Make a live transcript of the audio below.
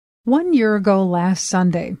1 year ago last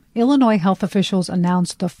Sunday, Illinois health officials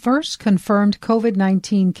announced the first confirmed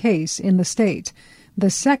COVID-19 case in the state,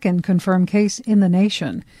 the second confirmed case in the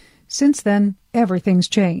nation. Since then, everything's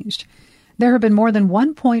changed. There have been more than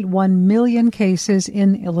 1.1 million cases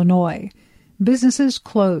in Illinois. Businesses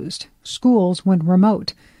closed. Schools went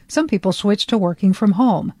remote. Some people switched to working from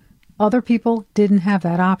home. Other people didn't have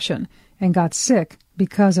that option and got sick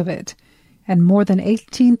because of it. And more than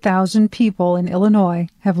 18,000 people in Illinois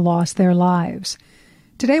have lost their lives.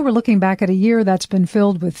 Today we're looking back at a year that's been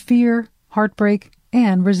filled with fear, heartbreak,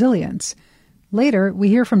 and resilience. Later, we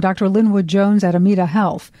hear from Dr. Lynwood Jones at Amita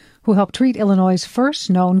Health, who helped treat Illinois' first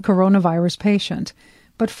known coronavirus patient.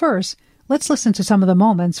 But first, let's listen to some of the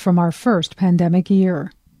moments from our first pandemic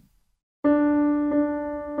year.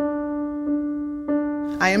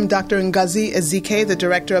 I am Dr. Ngozi Ezike, the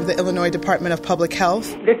Director of the Illinois Department of Public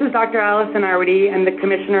Health. This is Dr. Allison Arwady. I'm the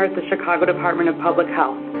Commissioner at the Chicago Department of Public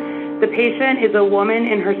Health. The patient is a woman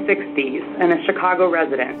in her 60s and a Chicago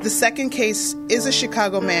resident. The second case is a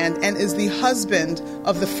Chicago man and is the husband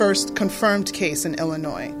of the first confirmed case in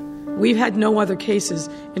Illinois. We've had no other cases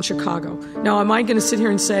in Chicago. Now, am I going to sit here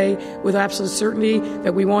and say with absolute certainty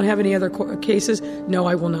that we won't have any other cases? No,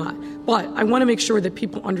 I will not. But I want to make sure that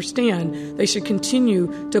people understand they should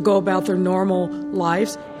continue to go about their normal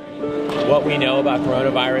lives. What we know about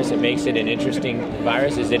coronavirus that makes it an interesting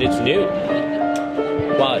virus is that it's new.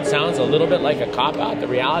 While it sounds a little bit like a cop-out, the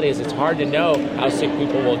reality is it's hard to know how sick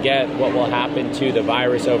people will get, what will happen to the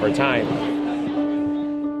virus over time.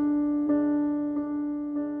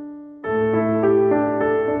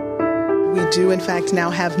 We do, in fact, now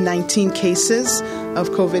have 19 cases of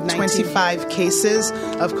COVID-19, 25 cases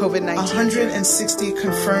of COVID-19, 160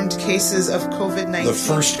 confirmed cases of COVID-19. The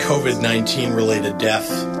first COVID-19 related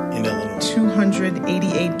death in Illinois.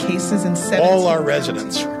 288 cases and 17. All our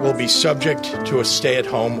residents will be subject to a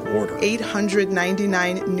stay-at-home order.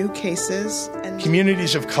 899 new cases.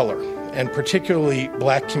 Communities of color, and particularly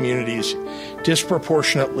black communities,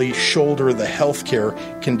 disproportionately shoulder the healthcare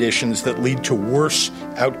conditions that lead to worse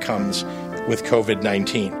outcomes with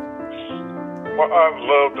COVID-19. Well, I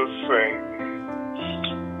love to sing.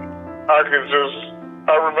 I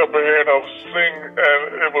remember hearing her sing,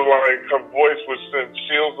 and it was like her voice would send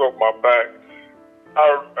chills up my back.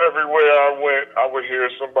 Everywhere I went, I would hear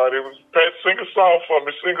somebody, Pat, sing a song for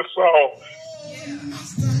me, sing a song.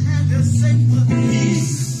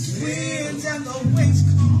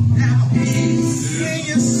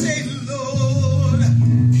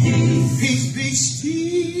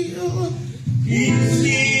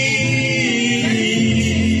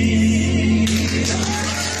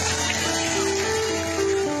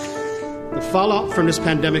 The fallout from this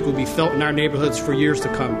pandemic will be felt in our neighborhoods for years to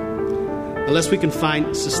come, unless we can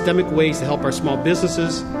find systemic ways to help our small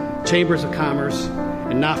businesses, chambers of commerce,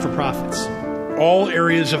 and not-for-profits. All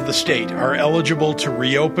areas of the state are eligible to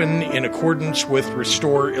reopen in accordance with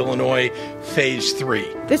Restore Illinois Phase 3.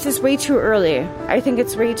 This is way too early. I think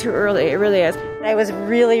it's way too early. It really is. I was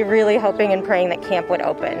really, really hoping and praying that camp would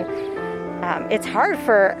open. It's hard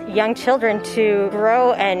for young children to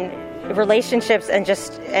grow and relationships and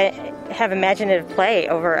just have imaginative play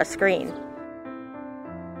over a screen.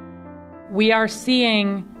 We are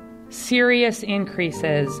seeing serious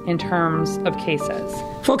increases in terms of cases.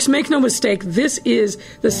 Folks, make no mistake, this is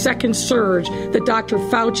the second surge that Dr.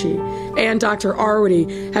 Fauci and Dr.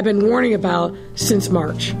 Arwady have been warning about since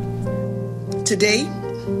March. Today,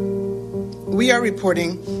 we are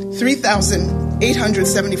reporting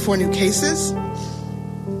 3,874 new cases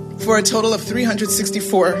for a total of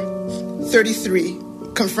 33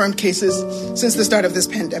 confirmed cases since the start of this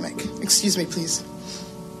pandemic. Excuse me, please.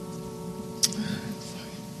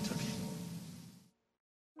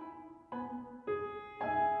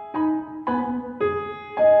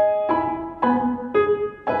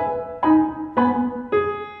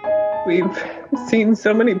 We've seen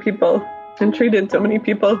so many people and treated so many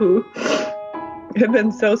people who have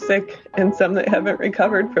been so sick and some that haven't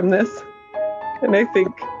recovered from this. And I think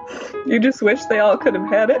you just wish they all could have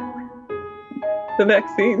had it, the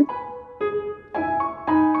vaccine.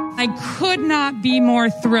 I could not be more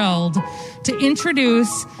thrilled to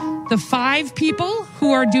introduce the 5 people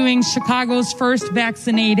who are doing Chicago's first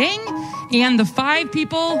vaccinating and the 5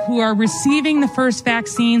 people who are receiving the first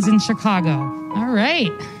vaccines in Chicago. All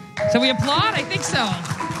right. So we applaud? I think so.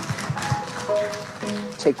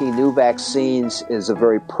 Taking new vaccines is a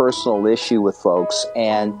very personal issue with folks,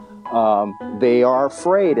 and they are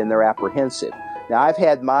afraid and they're apprehensive. Now, I've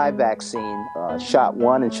had my vaccine, shot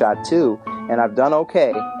 1 and shot 2, and I've done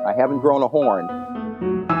okay. I haven't grown a horn.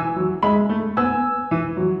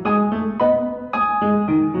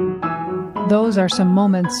 Those are some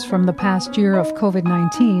moments from the past year of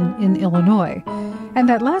COVID-19 in Illinois. And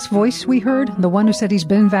that last voice we heard, the one who said he's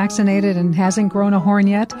been vaccinated and hasn't grown a horn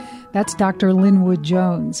yet, that's Dr. Lynwood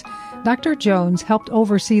Jones. Dr. Jones helped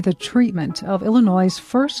oversee the treatment of Illinois'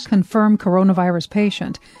 first confirmed coronavirus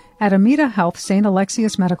patient at Amita Health St.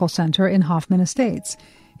 Alexius Medical Center in Hoffman Estates.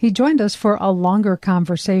 He joined us for a longer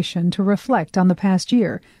conversation to reflect on the past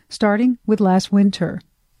year, starting with last winter.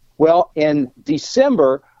 Well, in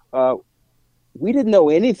December, we didn't know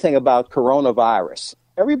anything about coronavirus.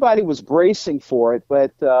 Everybody was bracing for it,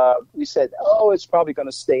 but we said, it's probably going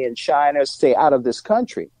to stay in China, stay out of this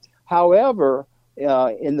country. However,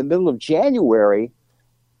 in the middle of January,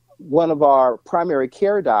 one of our primary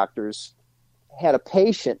care doctors had a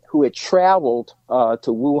patient who had traveled to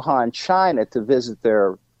Wuhan, China to visit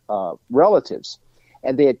their relatives.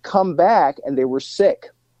 And they had come back and they were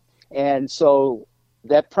sick. And so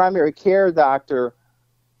that primary care doctor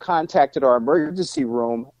contacted our emergency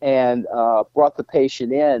room and brought the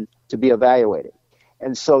patient in to be evaluated.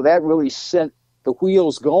 And so that really sent the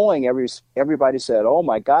wheels going. Everybody said, oh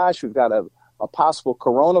my gosh, we've got a possible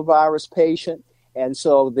coronavirus patient. And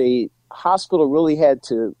so the hospital really had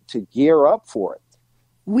to gear up for it.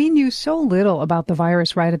 We knew so little about the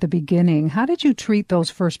virus right at the beginning. How did you treat those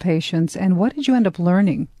first patients, and what did you end up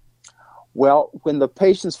learning? Well, when the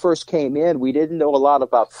patients first came in, we didn't know a lot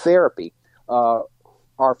about therapy.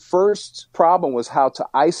 Our first problem was how to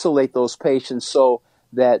isolate those patients so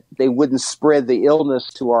that they wouldn't spread the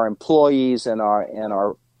illness to our employees and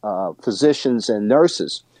our physicians and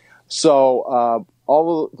nurses. So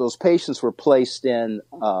all of those patients were placed in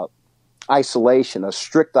isolation, a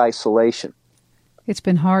strict isolation. It's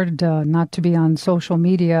been hard not to be on social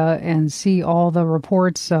media and see all the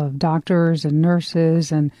reports of doctors and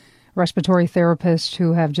nurses and respiratory therapists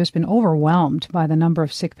who have just been overwhelmed by the number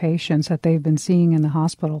of sick patients that they've been seeing in the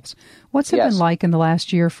hospitals. What's it been like in the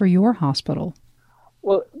last year for your hospital?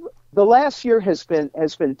 Well, the last year has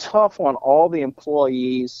been tough on all the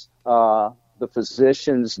employees, the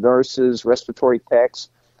physicians, nurses, respiratory techs,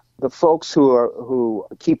 the folks who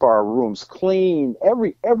keep our rooms clean.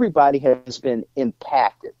 Everybody has been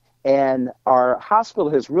impacted, and our hospital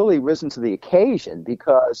has really risen to the occasion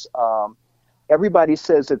because everybody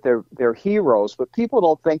says that they're heroes, but people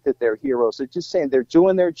don't think that they're heroes. They're just saying they're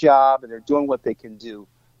doing their job and they're doing what they can do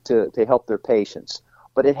to help their patients.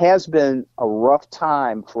 But it has been a rough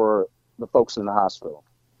time for the folks in the hospital.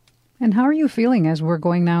 And how are you feeling as we're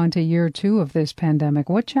going now into year 2 of this pandemic?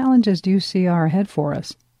 What challenges do you see are ahead for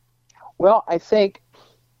us? Well, I think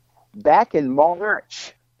back in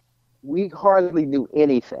March, we hardly knew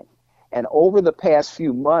anything. And over the past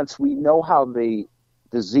few months, we know how the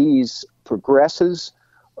disease progresses.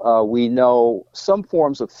 We know some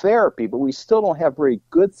forms of therapy, but we still don't have very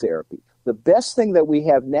good therapy. The best thing that we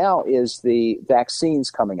have now is the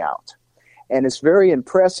vaccines coming out. And it's very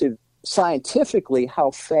impressive scientifically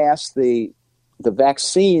how fast the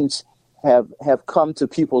vaccines have come to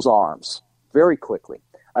people's arms very quickly.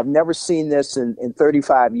 I've never seen this in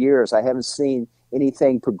 35 years. I haven't seen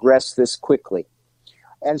anything progress this quickly.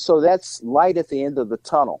 And so that's light at the end of the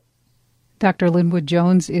tunnel. Dr. Lynwood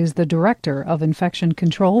Jones is the Director of Infection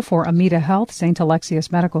Control for Amita Health St.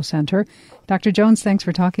 Alexius Medical Center. Dr. Jones, thanks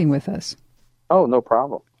for talking with us. Oh, no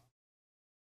problem.